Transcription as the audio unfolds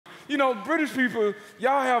You know, British people,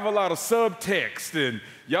 y'all have a lot of subtext, and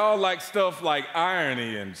y'all like stuff like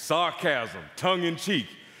irony and sarcasm, tongue-in-cheek.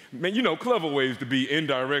 Man, you know, clever ways to be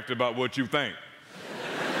indirect about what you think.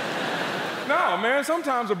 No, man,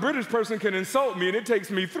 sometimes a British person can insult me, and it takes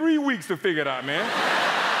me 3 weeks to figure it out, man.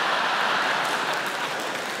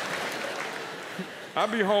 I'll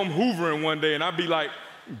be home hoovering one day, and I'll be like,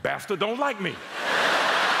 bastard don't like me.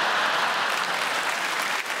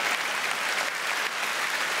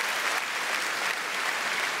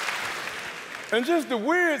 And just the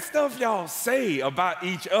weird stuff y'all say about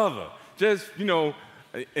each other. Just, you know,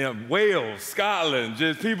 in Wales, Scotland,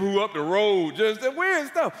 just people who up the road, just the weird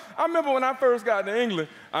stuff. I remember when I first got to England,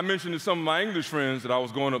 I mentioned to some of my English friends that I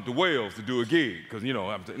was going up to Wales to do a gig. Because, you know,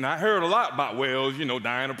 and I heard a lot about Wales, you know,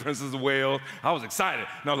 Diana, Princess of Wales. I was excited.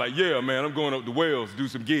 And I was like, yeah, man, I'm going up to Wales to do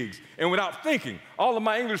some gigs. And without thinking, all of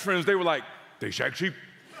my English friends, they were like, they shag sheep.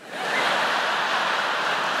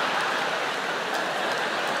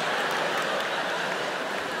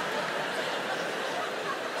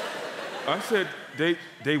 I said,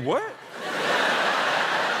 they what?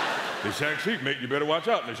 They shag sheep, mate, you better watch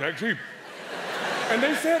out, they shag sheep. And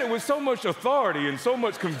they said it with so much authority and so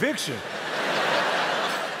much conviction.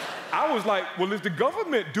 I was like, well, is the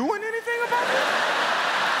government doing anything about this?